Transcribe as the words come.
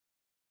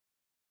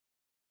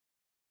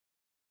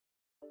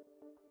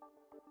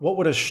What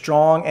would a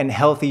strong and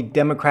healthy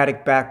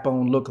democratic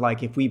backbone look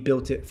like if we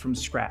built it from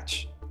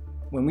scratch?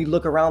 When we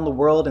look around the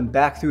world and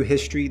back through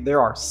history, there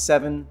are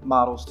 7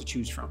 models to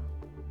choose from.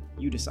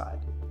 You decide.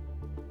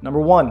 Number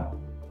 1,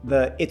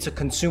 the it's a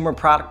consumer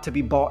product to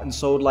be bought and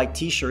sold like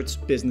t-shirts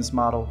business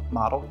model.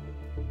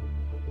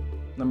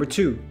 Number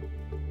 2,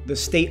 the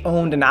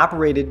state-owned and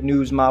operated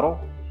news model.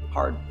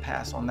 Hard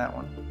pass on that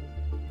one.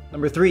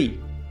 Number 3,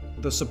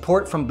 the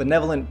support from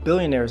benevolent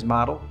billionaires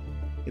model.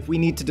 If we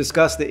need to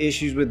discuss the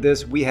issues with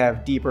this, we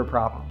have deeper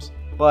problems.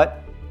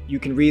 But you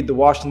can read the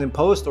Washington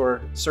Post or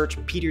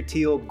search Peter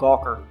Thiel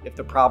Gawker if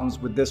the problems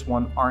with this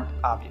one aren't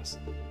obvious.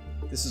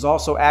 This is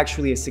also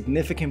actually a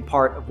significant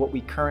part of what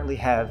we currently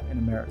have in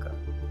America.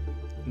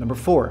 Number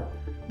 4,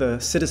 the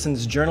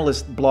citizens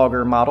journalist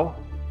blogger model.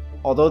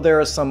 Although there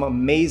are some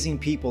amazing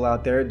people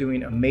out there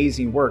doing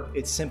amazing work,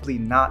 it's simply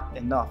not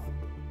enough.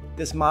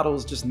 This model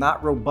is just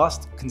not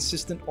robust,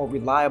 consistent, or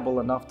reliable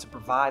enough to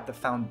provide the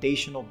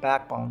foundational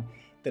backbone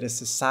that a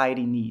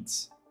society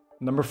needs.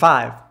 Number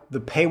 5,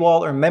 the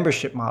paywall or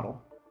membership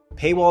model.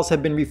 Paywalls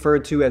have been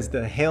referred to as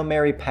the Hail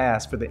Mary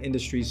pass for the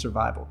industry's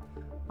survival.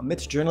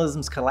 Amidst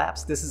journalism's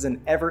collapse, this is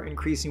an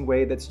ever-increasing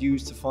way that's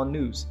used to fund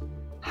news.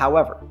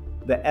 However,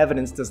 the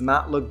evidence does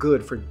not look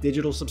good for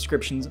digital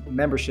subscriptions,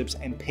 memberships,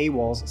 and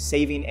paywalls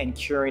saving and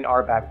curing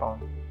our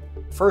backbone.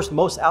 First,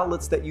 most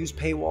outlets that use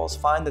paywalls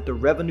find that the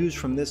revenues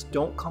from this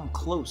don't come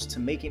close to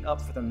making up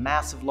for the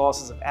massive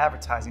losses of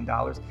advertising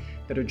dollars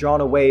that are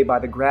drawn away by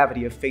the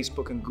gravity of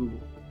Facebook and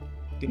Google.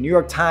 The New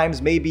York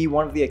Times may be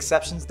one of the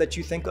exceptions that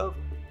you think of,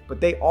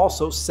 but they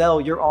also sell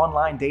your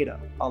online data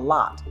a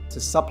lot to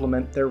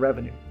supplement their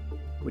revenue,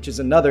 which is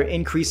another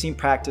increasing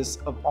practice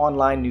of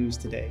online news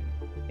today.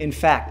 In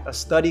fact, a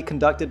study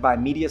conducted by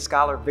media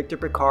scholar Victor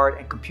Piccard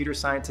and computer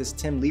scientist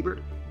Tim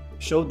Liebert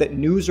showed that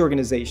news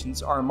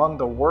organizations are among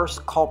the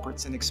worst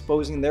culprits in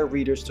exposing their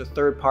readers to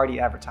third-party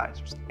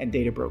advertisers and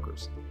data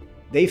brokers.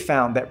 They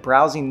found that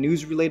browsing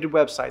news-related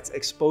websites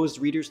exposed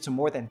readers to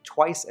more than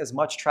twice as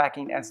much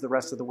tracking as the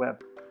rest of the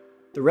web.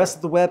 The rest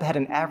of the web had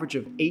an average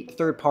of 8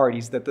 third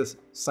parties that the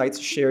sites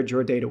shared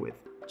your data with.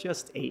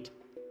 Just 8.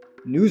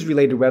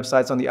 News-related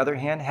websites, on the other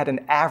hand, had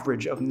an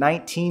average of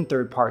 19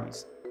 third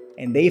parties,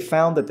 and they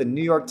found that the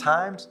New York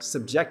Times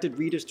subjected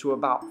readers to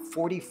about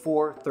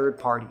 44 third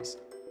parties.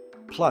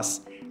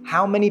 Plus,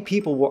 how many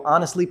people will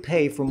honestly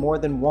pay for more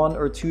than 1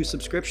 or 2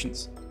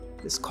 subscriptions?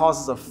 This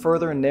causes a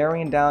further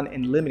narrowing down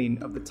and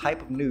limiting of the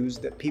type of news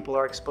that people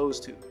are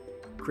exposed to,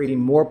 creating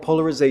more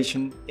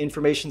polarization,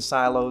 information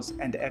silos,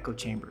 and echo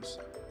chambers.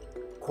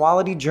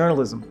 Quality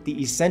journalism, the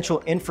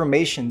essential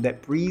information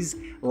that breathes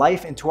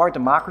life into our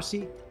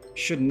democracy,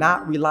 should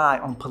not rely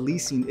on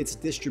policing its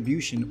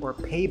distribution or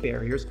pay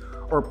barriers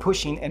or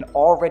pushing an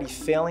already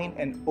failing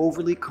and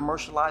overly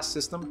commercialized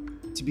system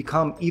to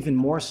become even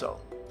more so.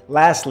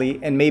 Lastly,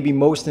 and maybe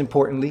most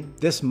importantly,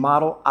 this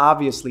model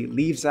obviously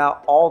leaves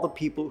out all the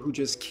people who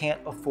just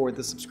can't afford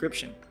the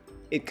subscription.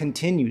 It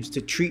continues to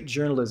treat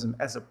journalism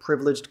as a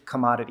privileged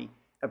commodity,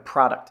 a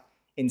product,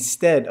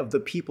 instead of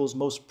the people's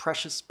most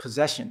precious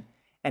possession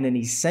and an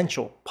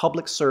essential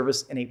public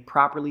service in a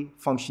properly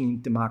functioning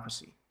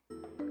democracy.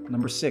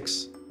 Number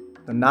 6,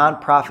 the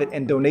nonprofit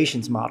and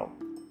donations model.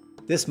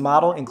 This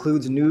model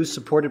includes news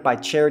supported by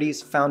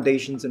charities,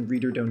 foundations, and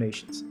reader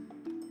donations.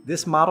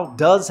 This model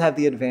does have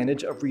the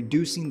advantage of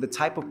reducing the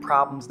type of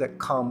problems that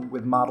come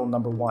with model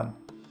number 1,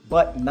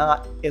 but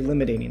not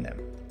eliminating them.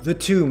 The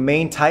 2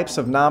 main types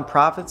of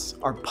nonprofits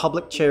are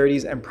public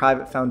charities and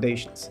private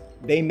foundations.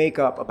 They make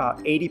up about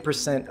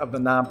 80% of the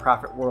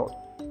nonprofit world,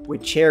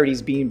 with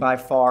charities being by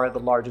far the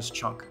largest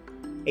chunk.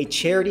 A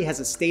charity has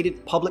a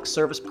stated public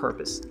service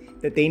purpose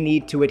that they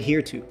need to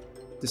adhere to.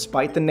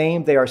 Despite the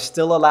name, they are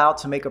still allowed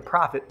to make a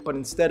profit, but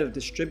instead of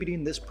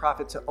distributing this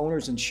profit to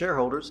owners and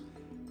shareholders,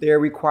 they are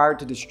required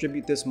to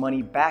distribute this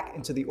money back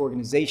into the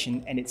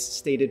organization and its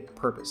stated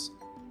purpose.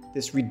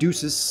 This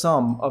reduces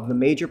some of the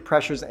major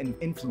pressures and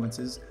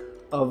influences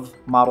of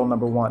model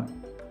number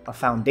 1. A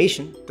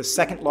foundation, the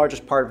second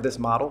largest part of this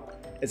model,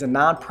 is a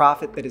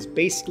nonprofit that is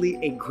basically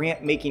a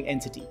grant-making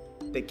entity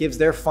that gives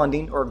their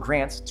funding or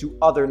grants to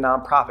other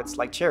nonprofits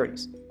like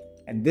charities.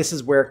 And this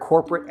is where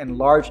corporate and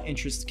large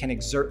interests can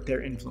exert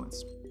their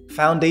influence.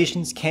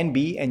 Foundations can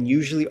be and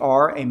usually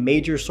are a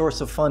major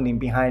source of funding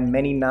behind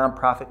many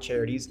nonprofit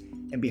charities,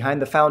 and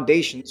behind the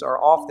foundations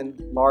are often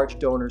large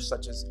donors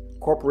such as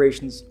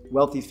corporations,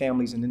 wealthy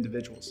families, and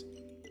individuals.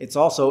 It's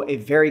also a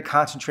very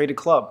concentrated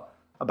club.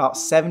 About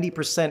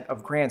 70%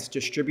 of grants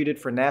distributed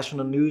for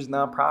national news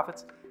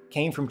nonprofits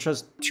came from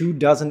just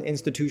 24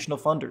 institutional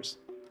funders.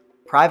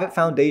 Private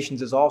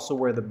foundations is also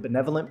where the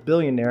benevolent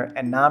billionaire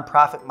and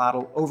nonprofit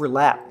model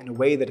overlap in a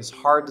way that is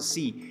hard to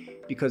see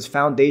because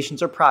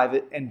foundations are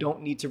private and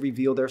don't need to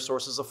reveal their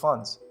sources of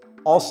funds.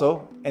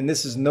 Also, and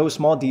this is no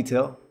small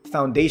detail,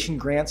 foundation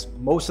grants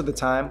most of the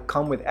time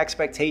come with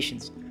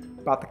expectations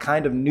about the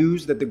kind of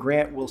news that the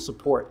grant will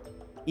support.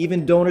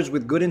 Even donors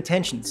with good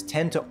intentions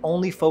tend to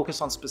only focus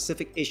on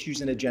specific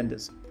issues and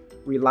agendas.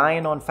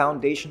 Relying on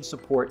foundation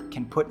support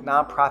can put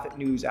nonprofit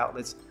news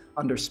outlets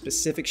under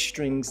specific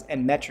strings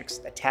and metrics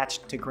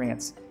attached to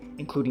grants,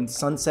 including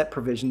sunset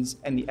provisions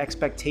and the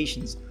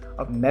expectations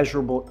of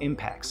measurable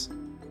impacts.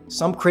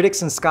 Some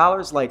critics and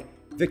scholars like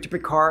Victor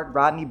Pickard,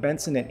 Rodney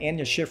Benson, and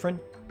Anya Schifrin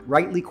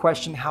rightly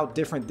question how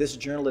different this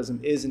journalism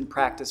is in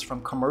practice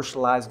from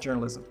commercialized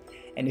journalism,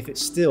 and if it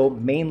still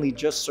mainly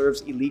just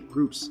serves elite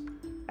groups.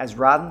 As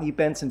Rodney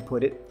Benson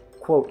put it,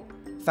 quote,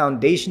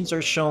 "Foundations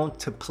are shown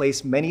to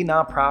place many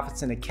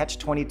nonprofits in a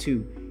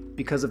catch-22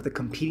 because of the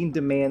competing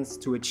demands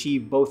to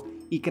achieve both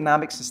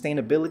economic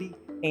sustainability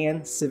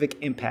and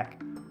civic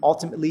impact,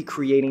 ultimately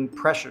creating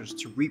pressures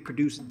to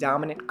reproduce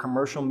dominant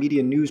commercial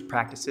media news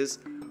practices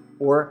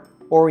or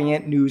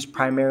orient news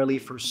primarily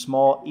for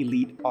small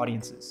elite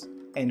audiences,"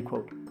 end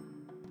quote.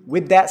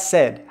 With that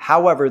said,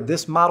 however,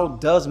 this model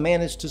does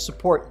manage to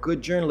support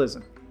good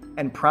journalism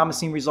and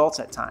promising results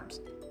at times.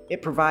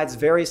 It provides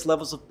various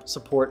levels of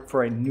support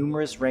for a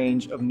numerous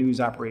range of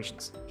news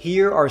operations.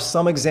 Here are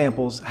some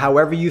examples.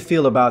 However you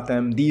feel about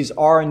them, these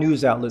are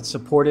news outlets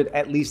supported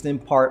at least in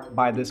part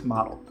by this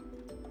model.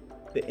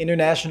 The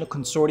International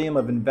Consortium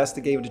of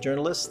Investigative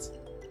Journalists,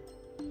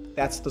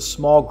 that's the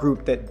small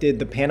group that did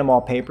the Panama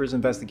Papers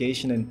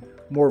investigation and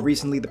more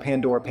recently the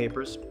Pandora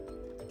Papers.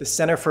 The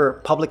Center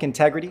for Public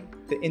Integrity,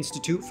 the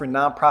Institute for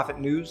Nonprofit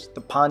News,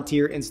 the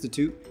Pontier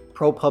Institute,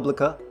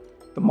 ProPublica,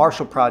 the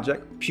Marshall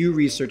Project, Pew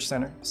Research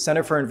Center,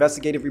 Center for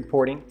Investigative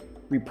Reporting,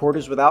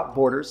 Reporters Without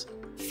Borders,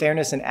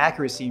 Fairness and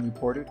Accuracy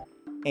Reported,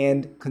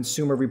 and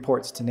Consumer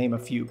Reports, to name a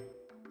few.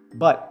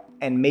 But,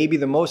 and maybe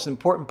the most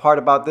important part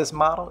about this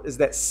model, is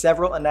that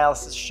several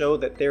analyses show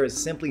that there is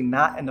simply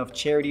not enough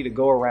charity to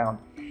go around.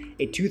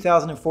 A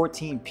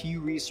 2014 Pew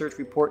Research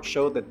report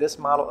showed that this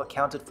model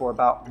accounted for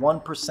about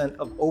 1%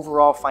 of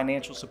overall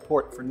financial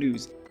support for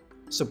news.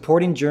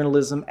 Supporting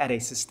journalism at a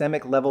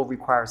systemic level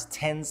requires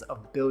tens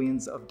of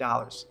billions of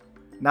dollars.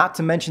 Not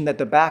to mention that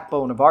the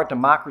backbone of our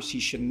democracy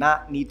should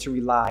not need to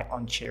rely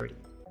on charity.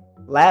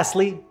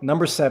 Lastly,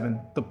 number 7,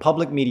 the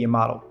public media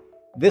model.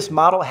 This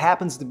model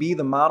happens to be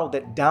the model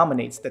that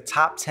dominates the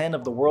top 10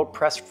 of the World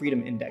Press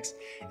Freedom Index,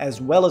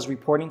 as well as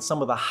reporting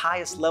some of the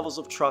highest levels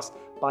of trust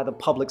by the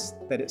publics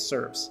that it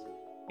serves.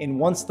 In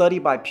one study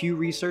by Pew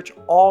Research,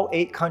 all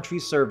 8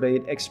 countries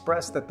surveyed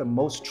expressed that the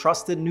most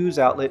trusted news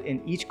outlet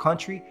in each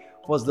country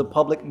was the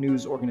public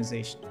news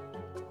organization.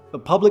 The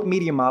public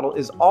media model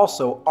is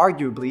also,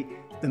 arguably,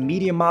 the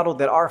media model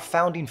that our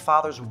founding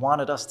fathers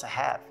wanted us to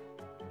have.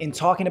 In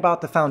talking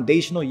about the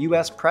foundational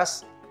US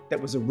press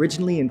that was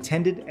originally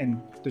intended and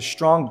the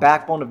strong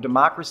backbone of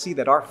democracy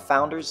that our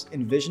founders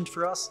envisioned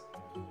for us,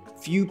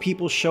 few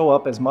people show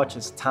up as much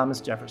as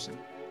Thomas Jefferson.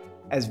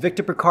 As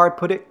Victor Pickard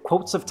put it,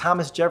 quotes of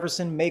Thomas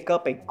Jefferson make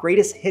up a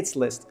greatest hits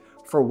list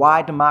for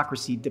why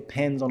democracy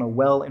depends on a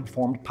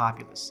well-informed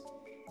populace.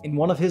 In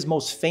one of his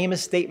most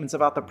famous statements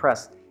about the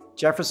press,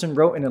 Jefferson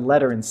wrote in a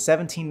letter in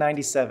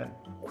 1797,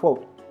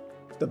 quote,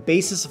 "The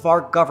basis of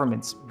our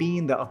governments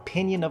being the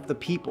opinion of the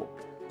people,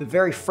 the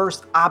very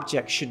first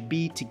object should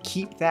be to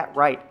keep that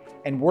right,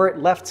 and were it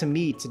left to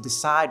me to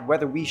decide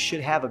whether we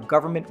should have a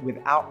government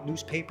without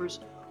newspapers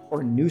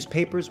or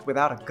newspapers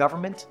without a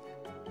government,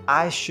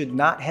 I should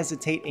not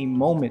hesitate a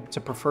moment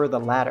to prefer the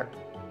latter.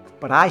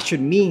 But I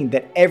should mean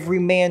that every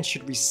man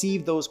should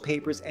receive those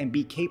papers and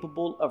be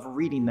capable of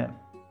reading them."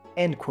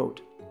 End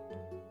quote.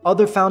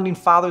 Other founding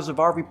fathers of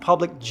our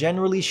republic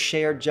generally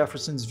shared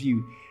Jefferson's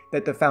view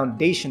that the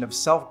foundation of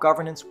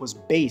self-governance was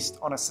based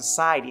on a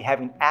society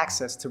having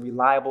access to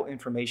reliable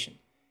information.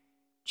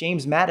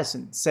 James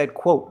Madison said,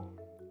 quote,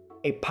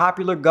 "A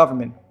popular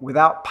government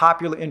without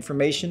popular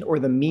information or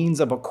the means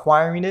of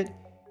acquiring it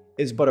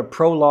is but a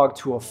prologue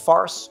to a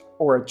farce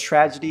or a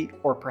tragedy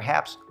or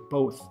perhaps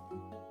both,"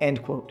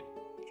 end quote.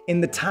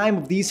 In the time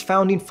of these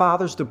founding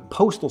fathers, the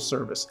postal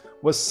service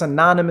was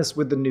synonymous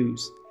with the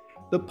news.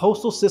 The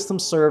postal system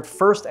served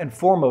first and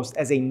foremost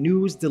as a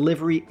news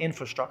delivery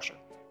infrastructure.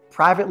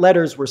 Private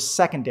letters were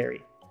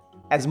secondary.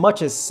 As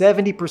much as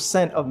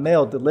 70% of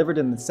mail delivered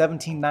in the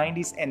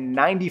 1790s and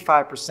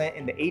 95%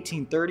 in the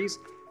 1830s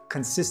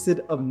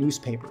consisted of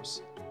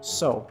newspapers.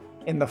 So,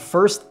 in the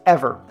first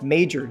ever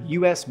major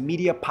US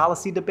media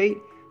policy debate,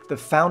 the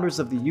founders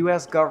of the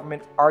US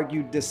government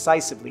argued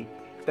decisively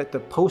that the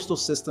postal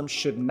system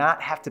should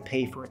not have to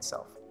pay for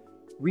itself.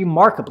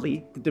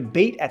 Remarkably, the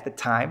debate at the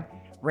time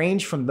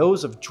ranged from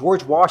those of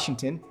George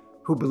Washington,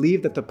 who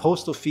believed that the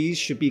postal fees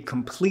should be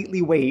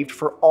completely waived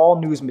for all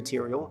news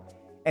material,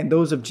 and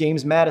those of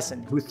James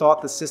Madison, who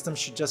thought the system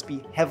should just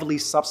be heavily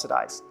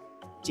subsidized.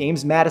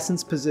 James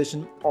Madison's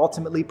position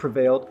ultimately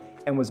prevailed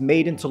and was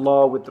made into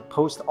law with the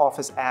Post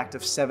Office Act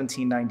of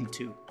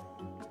 1792.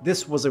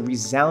 This was a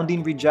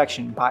resounding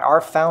rejection by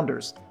our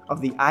founders of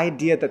the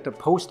idea that the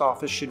post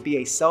office should be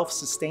a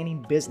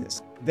self-sustaining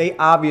business. They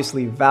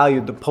obviously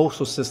valued the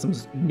postal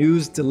system's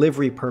news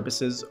delivery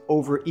purposes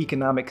over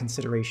economic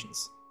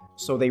considerations,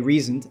 so they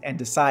reasoned and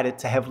decided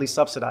to heavily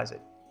subsidize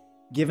it.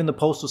 Given the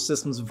postal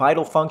system's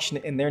vital function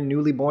in their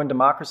newly born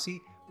democracy,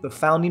 the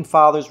founding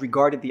fathers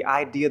regarded the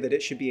idea that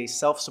it should be a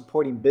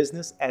self-supporting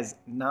business as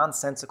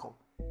nonsensical.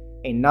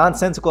 A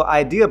nonsensical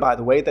idea, by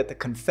the way, that the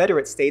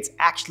Confederate States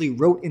actually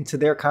wrote into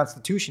their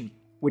Constitution,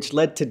 which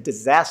led to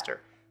disaster.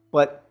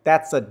 But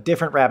that's a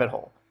different rabbit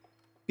hole.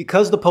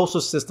 Because the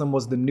postal system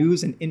was the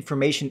news and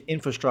information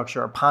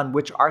infrastructure upon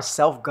which our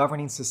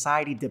self-governing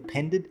society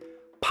depended,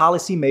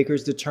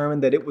 policymakers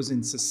determined that it was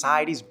in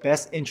society's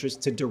best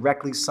interest to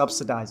directly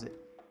subsidize it.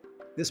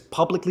 This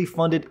publicly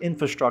funded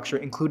infrastructure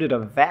included a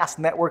vast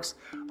networks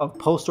of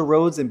postal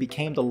roads and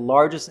became the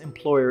largest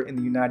employer in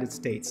the United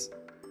States.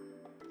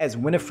 As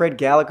Winifred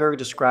Gallagher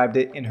described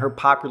it in her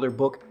popular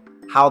book,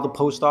 How the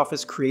Post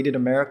Office Created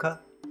America,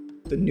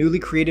 the newly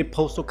created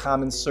postal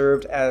commons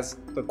served as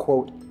the,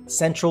 quote,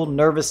 central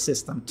nervous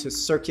system to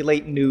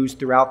circulate news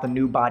throughout the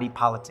new body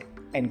politic,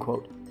 end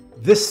quote.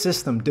 This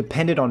system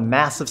depended on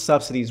massive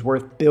subsidies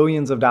worth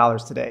billions of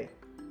dollars today.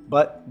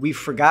 But we've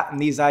forgotten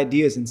these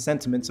ideas and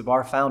sentiments of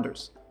our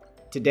founders.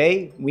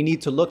 Today, we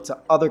need to look to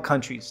other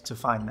countries to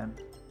find them.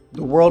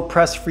 The World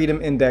Press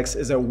Freedom Index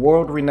is a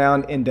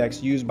world-renowned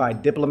index used by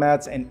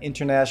diplomats and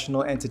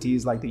international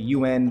entities like the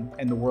UN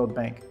and the World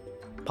Bank.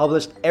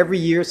 Published every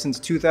year since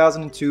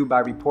 2002 by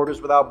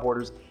Reporters Without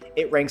Borders,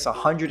 it ranks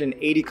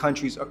 180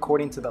 countries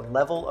according to the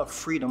level of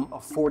freedom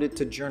afforded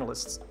to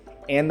journalists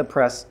and the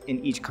press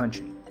in each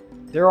country.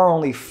 There are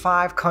only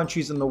 5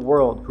 countries in the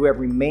world who have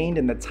remained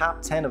in the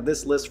top 10 of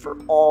this list for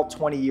all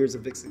 20 years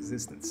of its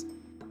existence: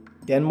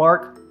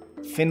 Denmark,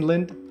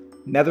 Finland,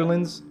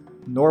 Netherlands,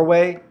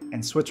 Norway,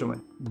 and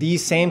Switzerland.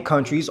 These same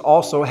countries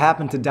also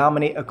happen to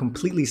dominate a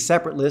completely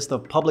separate list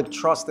of public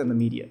trust in the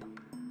media,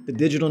 the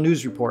Digital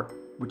News Report,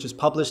 which is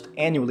published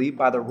annually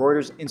by the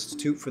Reuters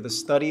Institute for the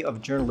Study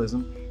of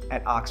Journalism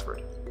at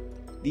Oxford.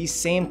 These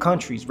same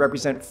countries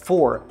represent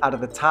 4 out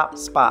of the top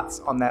spots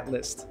on that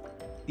list.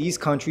 These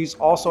countries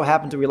also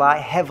happen to rely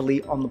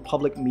heavily on the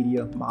public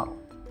media model.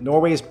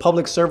 Norway's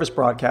public service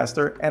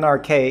broadcaster,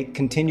 NRK,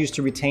 continues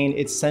to retain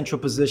its central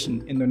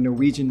position in the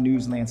Norwegian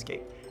news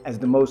landscape as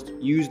the most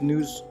used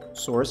news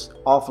source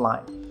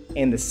offline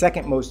and the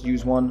second most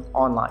used one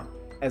online,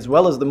 as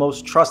well as the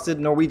most trusted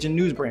Norwegian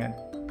news brand.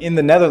 In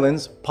the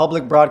Netherlands,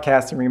 public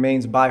broadcasting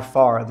remains by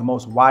far the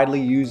most widely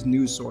used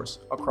news source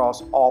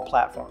across all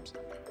platforms,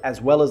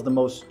 as well as the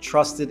most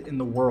trusted in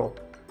the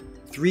world.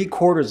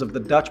 3/4 of the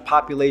Dutch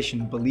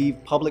population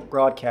believe public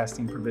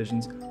broadcasting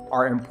provisions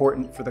are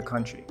important for the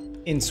country.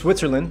 In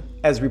Switzerland,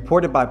 as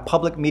reported by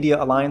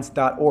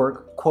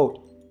publicmediaalliance.org, quote,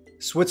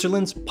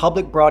 Switzerland's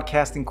Public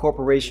Broadcasting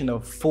Corporation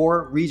of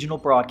 4 regional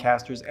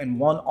broadcasters and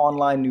 1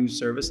 online news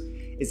service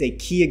is a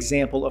key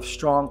example of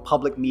strong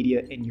public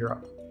media in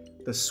Europe.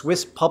 The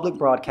Swiss public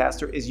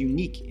broadcaster is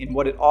unique in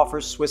what it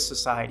offers Swiss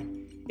society.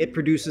 It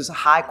produces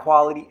high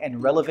quality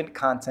and relevant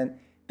content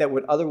that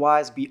would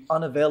otherwise be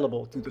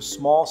unavailable through the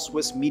small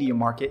Swiss media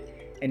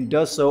market and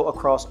does so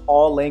across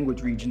all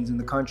language regions in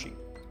the country.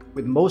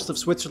 With most of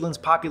Switzerland's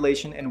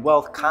population and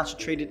wealth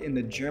concentrated in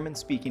the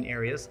German-speaking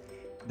areas,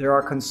 there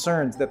are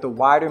concerns that the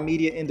wider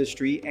media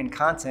industry and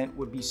content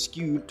would be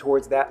skewed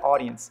towards that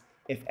audience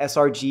if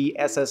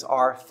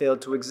SRG-SSR failed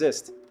to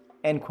exist,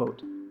 end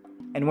quote.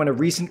 And when a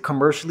recent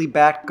commercially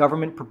backed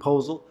government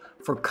proposal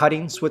for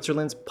cutting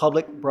Switzerland's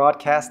public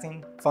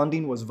broadcasting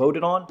funding was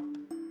voted on,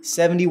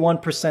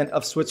 71%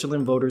 of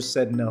Switzerland voters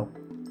said no.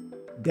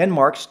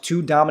 Denmark's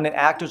 2 dominant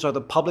actors are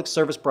the public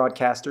service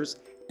broadcasters,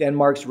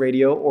 Denmark's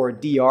Radio or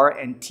DR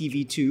and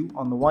TV2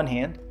 on the one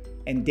hand,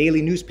 and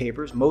daily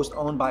newspapers, most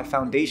owned by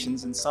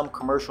foundations and some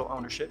commercial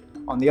ownership,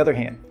 on the other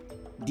hand.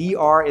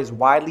 DR is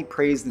widely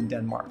praised in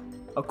Denmark.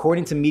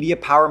 According to Media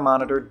Power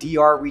Monitor,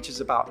 DR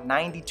reaches about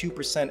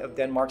 92% of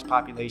Denmark's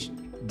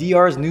population.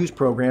 DR's news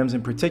programs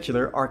in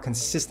particular are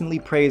consistently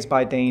praised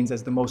by Danes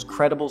as the most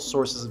credible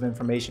sources of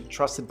information,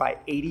 trusted by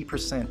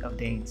 80% of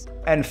Danes.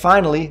 And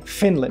finally,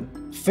 Finland.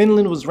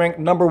 Finland was ranked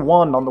number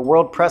 1 on the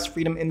World Press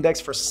Freedom Index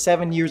for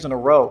 7 years in a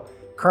row,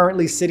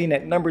 currently sitting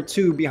at number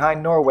 2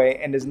 behind Norway,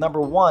 and is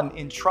number 1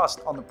 in trust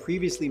on the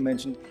previously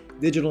mentioned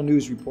Digital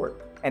News Report,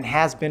 and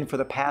has been for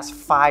the past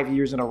 5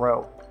 years in a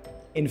row.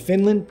 In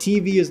Finland,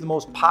 TV is the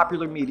most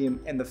popular medium,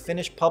 and the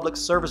Finnish public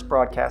service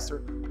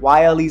broadcaster,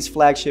 YLE's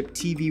flagship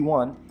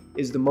TV1,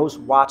 is the most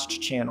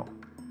watched channel,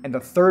 and the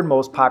 3rd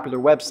most popular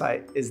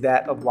website is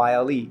that of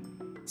YLE.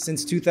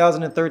 Since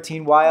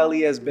 2013,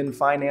 YLE has been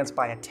financed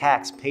by a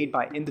tax paid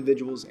by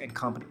individuals and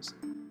companies.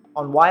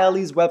 On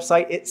YLE's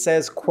website, it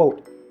says,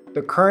 quote,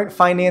 the current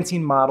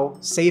financing model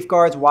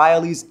safeguards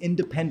YLE's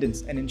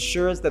independence and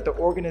ensures that the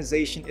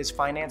organization is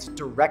financed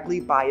directly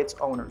by its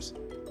owners,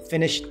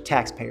 Finnish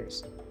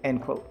taxpayers. End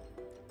quote.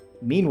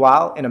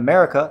 Meanwhile, in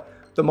America,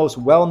 the most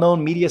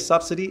well-known media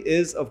subsidy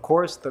is, of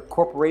course, the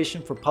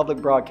Corporation for Public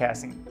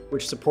Broadcasting,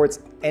 which supports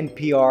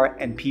NPR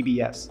and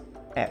PBS.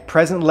 At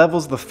present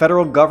levels, the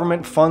federal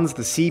government funds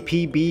the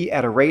CPB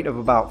at a rate of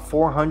about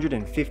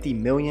 $450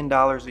 million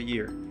a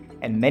year,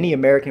 and many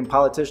American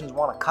politicians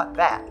want to cut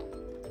that.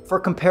 For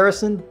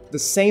comparison, the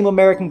same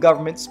American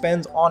government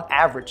spends on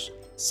average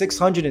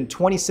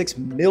 $626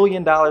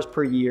 million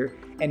per year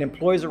and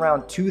employs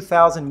around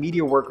 2,000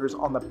 media workers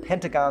on the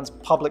Pentagon's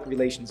public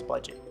relations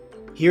budget.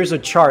 Here's a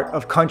chart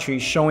of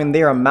countries showing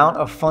their amount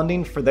of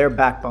funding for their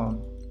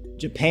backbone.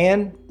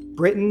 Japan,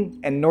 Britain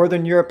and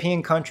Northern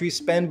European countries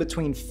spend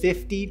between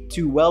 $50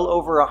 to well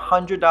over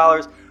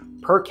 $100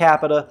 per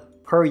capita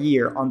per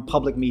year on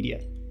public media.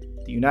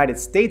 The United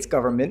States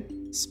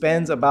government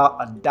spends about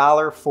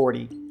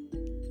 $1.40.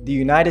 The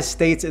United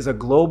States is a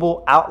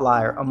global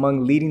outlier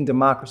among leading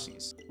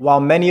democracies. While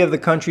many of the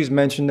countries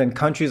mentioned and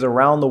countries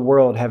around the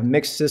world have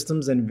mixed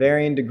systems and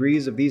varying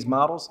degrees of these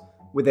models,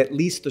 with at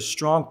least the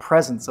strong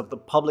presence of the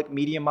public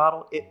media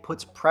model, it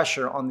puts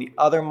pressure on the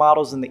other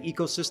models in the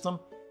ecosystem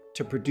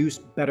to produce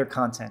better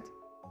content.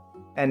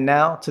 And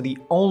now to the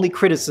only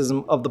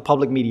criticism of the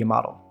public media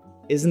model.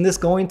 Isn't this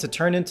going to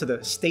turn into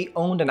the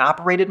state-owned and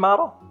operated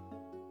model?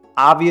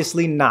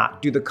 Obviously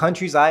not. Do the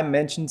countries I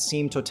mentioned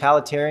seem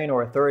totalitarian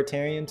or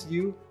authoritarian to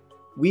you?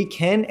 We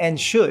can and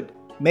should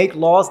make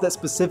laws that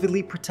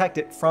specifically protect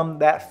it from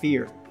that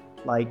fear.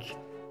 Like,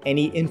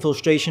 any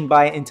infiltration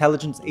by an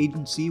intelligence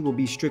agency will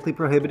be strictly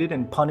prohibited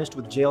and punished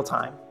with jail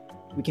time.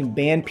 We can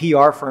ban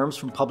PR firms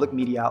from public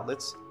media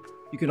outlets.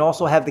 You can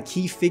also have the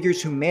key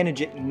figures who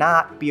manage it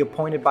not be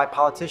appointed by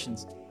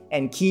politicians.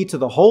 And key to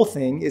the whole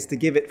thing is to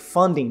give it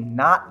funding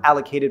not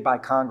allocated by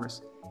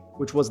Congress,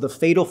 which was the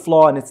fatal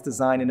flaw in its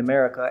design in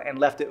America and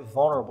left it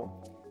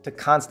vulnerable to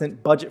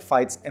constant budget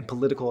fights and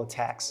political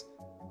attacks.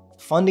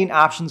 Funding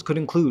options could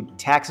include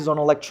taxes on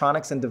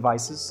electronics and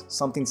devices,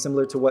 something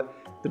similar to what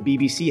the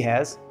BBC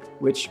has,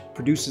 which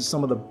produces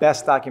some of the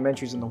best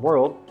documentaries in the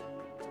world.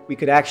 We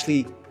could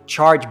actually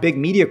charge big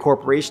media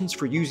corporations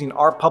for using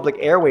our public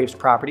airwaves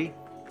property.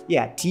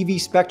 Yeah, TV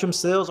spectrum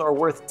sales are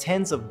worth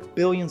tens of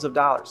billions of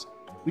dollars.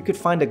 We could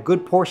find a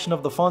good portion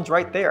of the funds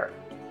right there.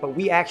 But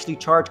we actually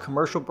charge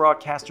commercial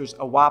broadcasters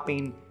a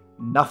whopping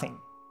nothing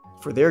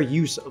for their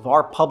use of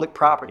our public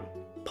property,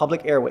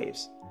 public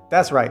airwaves.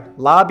 That's right,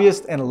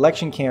 lobbyists and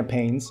election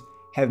campaigns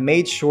have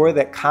made sure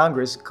that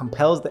Congress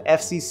compels the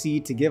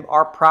FCC to give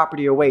our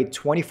property away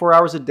 24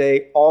 hours a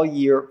day, all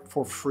year,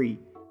 for free.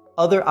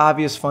 Other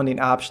obvious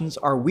funding options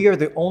are we are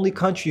the only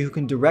country who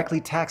can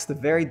directly tax the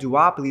very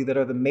duopoly that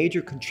are the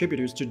major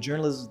contributors to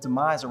journalism's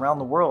demise around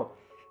the world.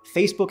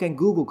 Facebook and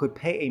Google could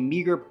pay a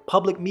meager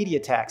public media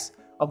tax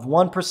of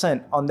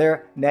 1% on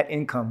their net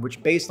income,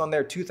 which based on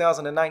their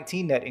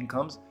 2019 net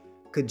incomes,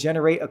 could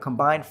generate a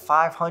combined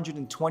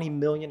 $520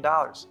 million.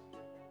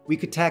 We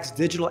could tax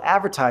digital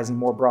advertising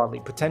more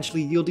broadly,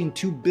 potentially yielding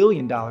 $2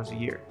 billion a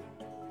year.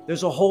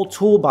 There's a whole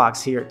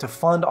toolbox here to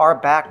fund our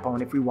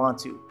backbone if we want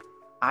to.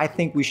 I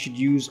think we should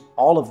use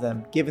all of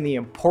them given the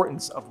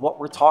importance of what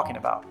we're talking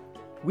about.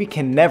 We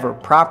can never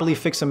properly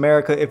fix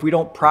America if we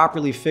don't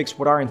properly fix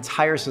what our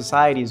entire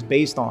society is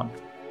based on.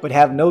 But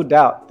have no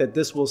doubt that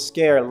this will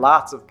scare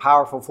lots of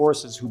powerful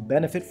forces who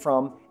benefit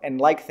from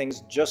and like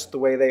things just the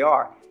way they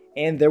are.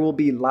 And there will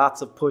be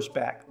lots of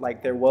pushback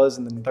like there was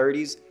in the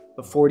 30s,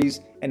 the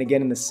 40s, and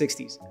again in the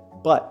 60s.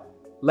 But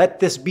let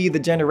this be the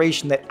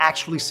generation that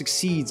actually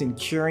succeeds in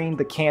curing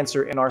the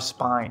cancer in our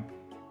spine.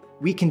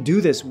 We can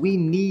do this. We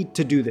need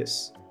to do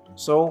this.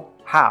 So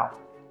how?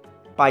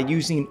 By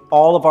using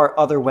all of our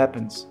other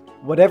weapons.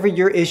 Whatever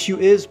your issue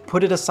is,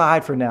 put it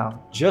aside for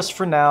now, just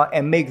for now,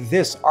 and make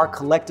this our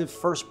collective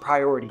first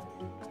priority.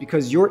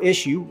 Because your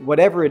issue,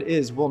 whatever it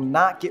is, will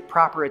not get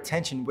proper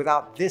attention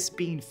without this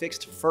being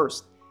fixed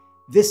first.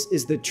 This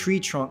is the tree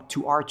trunk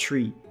to our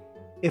tree.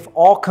 If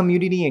all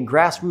community and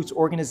grassroots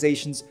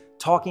organizations,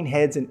 talking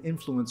heads, and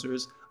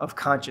influencers of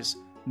conscience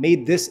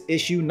made this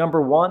issue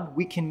number one,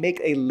 we can make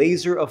a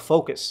laser of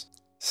focus.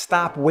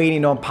 Stop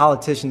waiting on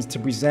politicians to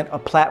present a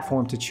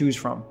platform to choose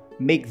from.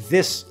 Make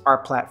this our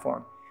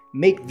platform.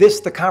 Make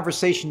this the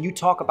conversation you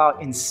talk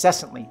about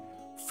incessantly.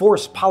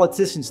 Force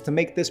politicians to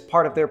make this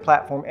part of their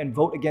platform and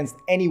vote against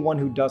anyone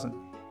who doesn't.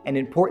 And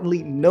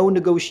importantly, no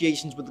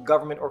negotiations with the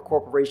government or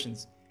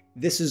corporations.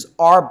 This is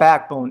our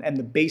backbone and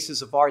the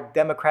basis of our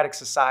democratic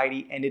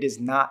society, and it is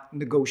not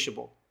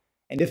negotiable.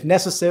 And if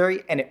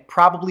necessary, and it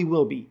probably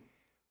will be,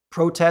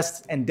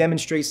 protests and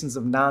demonstrations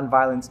of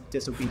nonviolent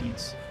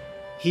disobedience.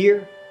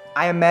 Here,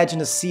 I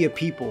imagine a sea of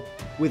people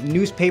with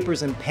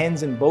newspapers and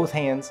pens in both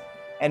hands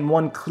and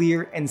one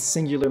clear and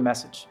singular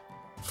message: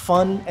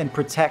 fund and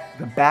protect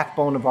the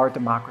backbone of our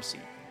democracy.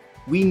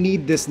 We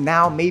need this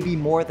now maybe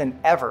more than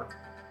ever.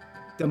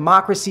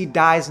 Democracy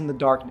dies in the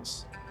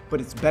darkness, but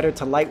it's better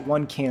to light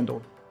one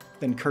candle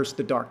than curse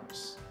the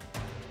darkness.